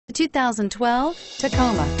2012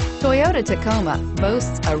 Tacoma. Toyota Tacoma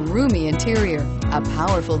boasts a roomy interior, a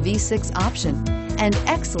powerful V6 option, and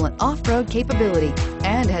excellent off-road capability,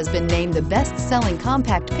 and has been named the best-selling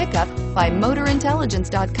compact pickup by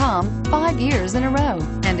MotorIntelligence.com 5 years in a row,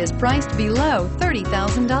 and is priced below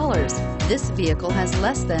 $30,000. This vehicle has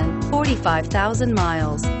less than 45,000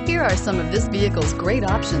 miles. Here are some of this vehicle's great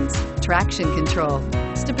options: traction control,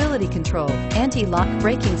 stability control, anti-lock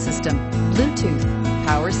braking system, Bluetooth,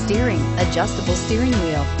 power steering, adjustable steering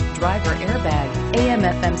wheel, driver airbag,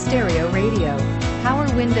 AM/FM stereo radio, power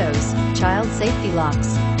windows, child safety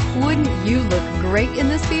locks. Wouldn't you look great in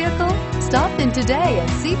this vehicle? Stop in today and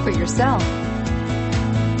see for yourself.